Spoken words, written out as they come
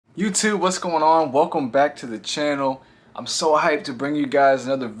YouTube, what's going on? Welcome back to the channel. I'm so hyped to bring you guys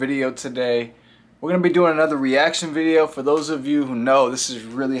another video today. We're going to be doing another reaction video. For those of you who know, this is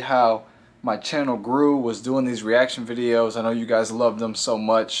really how my channel grew, was doing these reaction videos. I know you guys love them so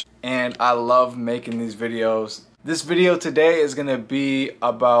much, and I love making these videos. This video today is going to be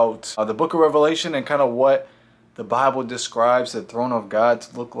about the book of Revelation and kind of what the Bible describes the throne of God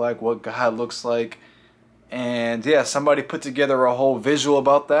to look like, what God looks like. And yeah, somebody put together a whole visual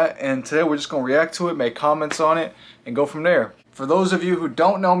about that, and today we're just going to react to it, make comments on it, and go from there. For those of you who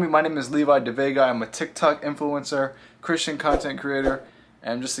don't know me, my name is Levi De Vega. I'm a TikTok influencer, Christian content creator,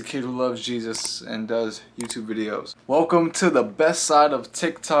 and I'm just a kid who loves Jesus and does YouTube videos. Welcome to the best side of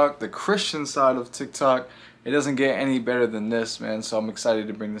TikTok, the Christian side of TikTok. It doesn't get any better than this, man, so I'm excited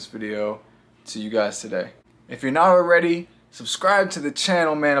to bring this video to you guys today. If you're not already, subscribe to the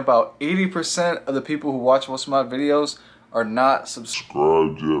channel, man. About 80% of the people who watch most of my videos are not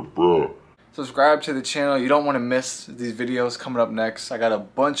subscribed yet, bro. Subscribe to the channel. You don't want to miss these videos coming up next. I got a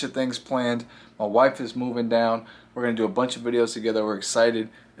bunch of things planned. My wife is moving down. We're going to do a bunch of videos together. We're excited,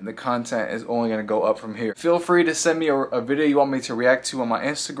 and the content is only going to go up from here. Feel free to send me a video you want me to react to on my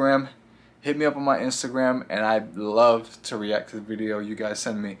Instagram. Hit me up on my Instagram, and I'd love to react to the video you guys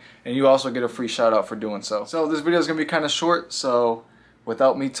send me. And you also get a free shout out for doing so. So this video is going to be kind of short, so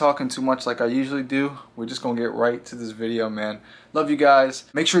without me talking too much like I usually do, we're just going to get right to this video, man. Love you guys.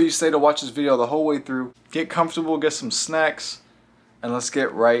 Make sure you stay to watch this video the whole way through. Get comfortable, get some snacks, and let's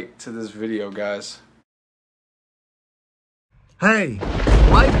get right to this video, guys. Hey,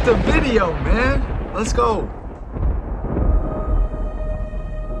 like the video, man. Let's go.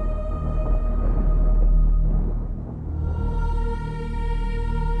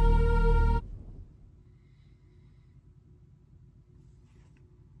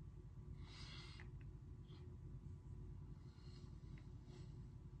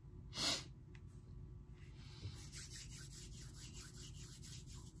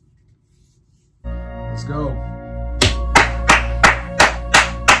 Let's go.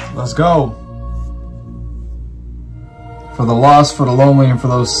 Let's go. For the lost, for the lonely, and for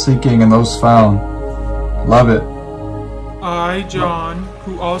those seeking and those found. Love it. I, John,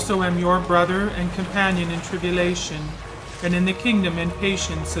 who also am your brother and companion in tribulation, and in the kingdom and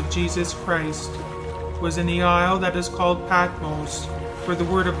patience of Jesus Christ, was in the isle that is called Patmos, for the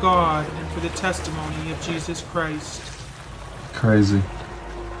word of God and for the testimony of Jesus Christ. Crazy.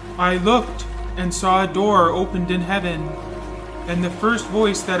 I looked and saw a door opened in heaven, and the first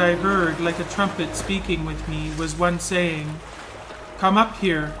voice that I heard, like a trumpet speaking with me, was one saying, "Come up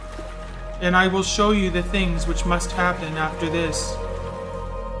here, and I will show you the things which must happen after this."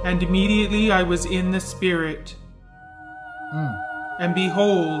 And immediately I was in the Spirit. And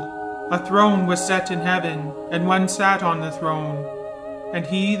behold, a throne was set in heaven, and one sat on the throne. And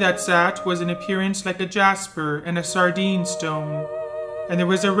he that sat was in appearance like a jasper and a sardine stone. And there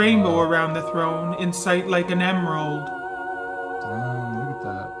was a rainbow around the throne, in sight like an emerald. Damn, look at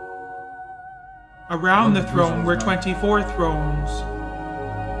that. Around the throne were 24 thrones.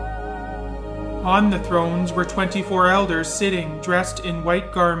 On the thrones were 24 elders sitting, dressed in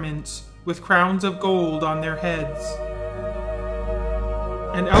white garments, with crowns of gold on their heads.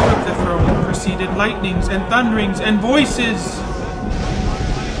 And out of the throne proceeded lightnings and thunderings and voices.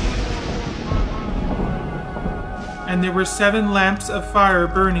 And there were 7 lamps of fire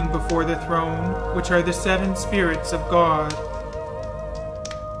burning before the throne, which are the 7 spirits of God.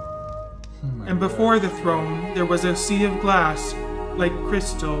 And before the throne there was a sea of glass, like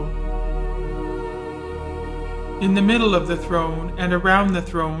crystal. In the middle of the throne and around the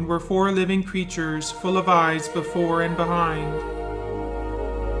throne were 4 living creatures, full of eyes before and behind.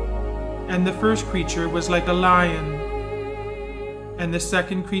 And the first creature was like a lion, and the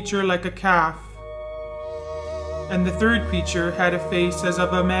second creature like a calf. And the third creature had a face as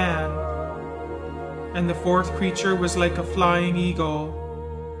of a man, and the fourth creature was like a flying eagle.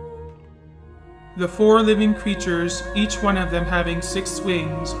 The 4 living creatures, each one of them having 6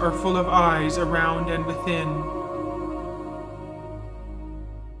 wings, are full of eyes around and within.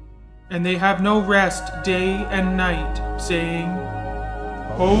 And they have no rest day and night, saying,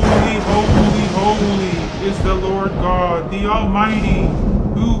 "Holy, holy, holy is the Lord God, the Almighty,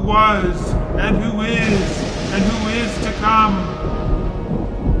 who was, and who is to come."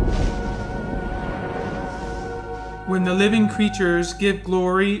 When the living creatures give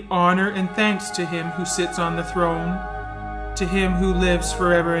glory, honor, and thanks to him who sits on the throne, to him who lives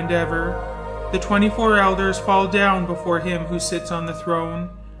forever and ever, the 24 elders fall down before him who sits on the throne,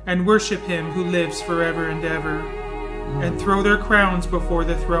 and worship him who lives forever and ever, and throw their crowns before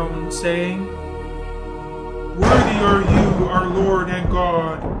the throne, saying, "Worthy are you, our Lord and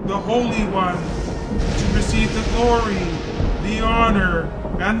God, the Holy One, to receive the glory, the honor,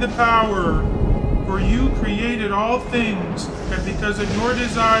 and the power. For you created all things, and because of your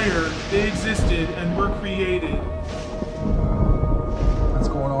desire, they existed and were created. What's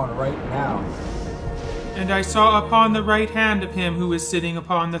going on right now? And I saw upon the right hand of him who is sitting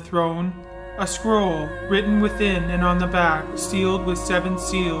upon the throne a scroll written within and on the back, sealed with 7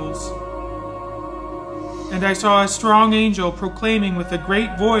 seals. And I saw a strong angel proclaiming with a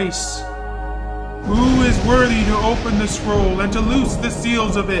great voice, "Who is worthy to open the scroll and to loose the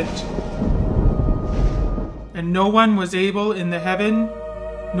seals of it?" And no one was able in the heaven,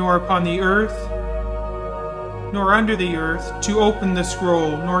 nor upon the earth, nor under the earth, to open the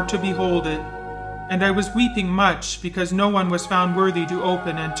scroll, nor to behold it. And I was weeping much, because no one was found worthy to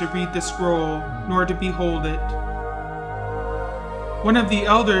open and to read the scroll, nor to behold it. One of the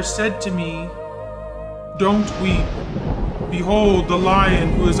elders said to me, "Don't weep. Behold, the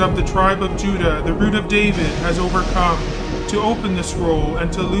Lion who is of the tribe of Judah, the root of David, has overcome, to open the scroll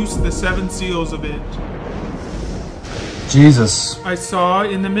and to loose the 7 seals of it." Jesus. I saw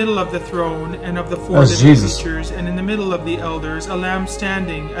in the middle of the throne and of the 4 living creatures, and in the middle of the elders, a lamb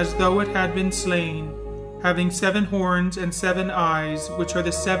standing as though it had been slain, having 7 horns and 7 eyes, which are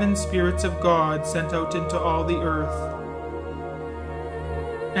the 7 spirits of God sent out into all the earth.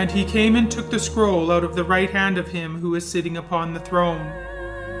 And he came and took the scroll out of the right hand of him who is sitting upon the throne.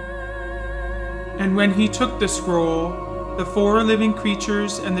 And when he took the scroll, the 4 living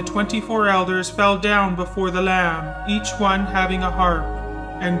creatures and the 24 elders fell down before the Lamb, each one having a harp,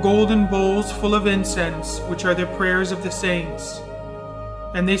 and golden bowls full of incense, which are the prayers of the saints.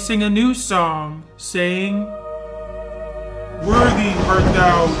 And they sing a new song, saying, "Worthy art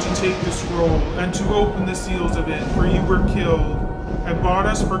thou to take the scroll, and to open the seals of it, for you were killed, and bought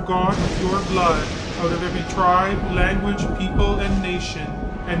us for God with your blood, out of every tribe, language, people, and nation,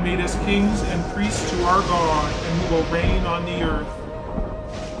 and made us kings and priests to our God, and we will reign on the earth."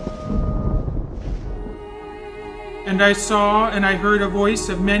 And I saw and I heard a voice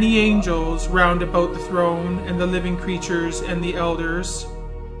of many angels round about the throne, and the living creatures and the elders.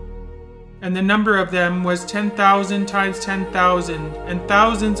 And the number of them was 10,000 times 10,000, and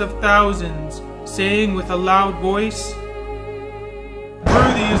thousands of thousands, saying with a loud voice,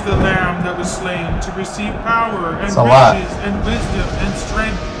 "Worthy is the Lamb that was slain to receive power and riches and wisdom and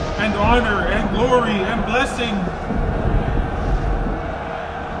strength and honor and glory and blessing."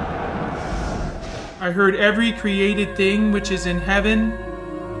 I heard every created thing which is in heaven,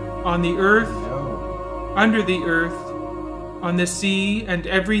 on the earth, under the earth, on the sea, and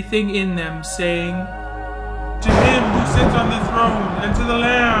everything in them, saying, "To him who sits on the throne and to the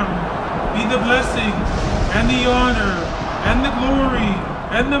Lamb be the blessing and the honor and the glory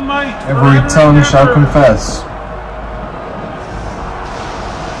and the might. Every tongue shall confess."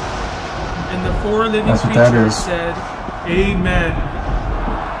 And the 4 living creatures said, "Amen."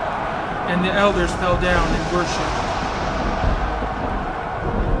 And the elders fell down and worshipped.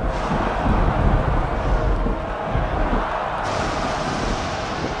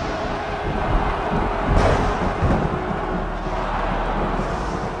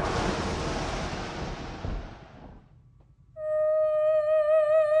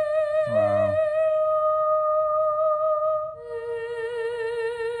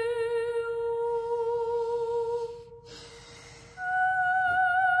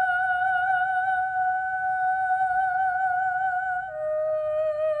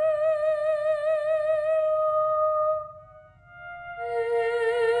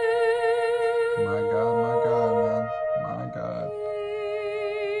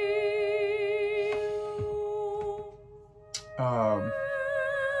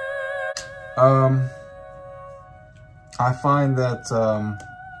 I find that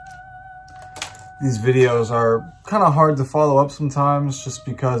these videos are kind of hard to follow up sometimes, just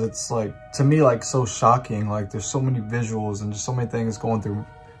because it's like, to me, like so shocking. Like there's so many visuals and just so many things going through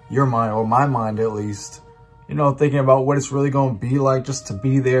your mind, or my mind at least, you know, thinking about what it's really going to be like just to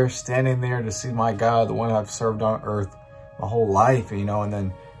be there, standing there, to see my God, the one I've served on earth my whole life, you know, and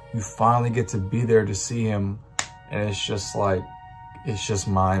then you finally get to be there to see him, and it's just like, it's just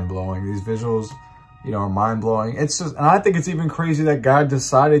mind-blowing. These visuals, you know, are mind-blowing. It's just, and I think it's even crazy that God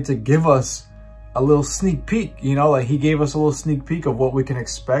decided to give us a little sneak peek, you know, like he gave us a little sneak peek of what we can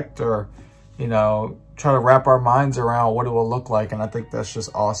expect, or, you know, try to wrap our minds around what it will look like. And I think that's just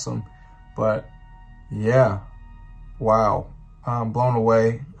awesome. But yeah, wow, I'm blown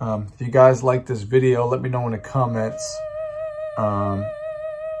away. If you guys like this video, let me know in the comments. Let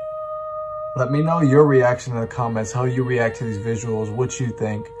me know your reaction in the comments, how you react to these visuals, what you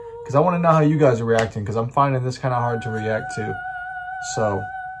think. because I want to know how you guys are reacting, because I'm finding this kind of hard to react to. So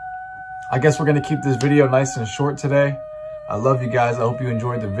I guess we're going to keep this video nice and short today. I love you guys. I hope you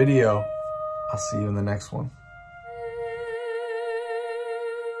enjoyed the video. I'll see you in the next one.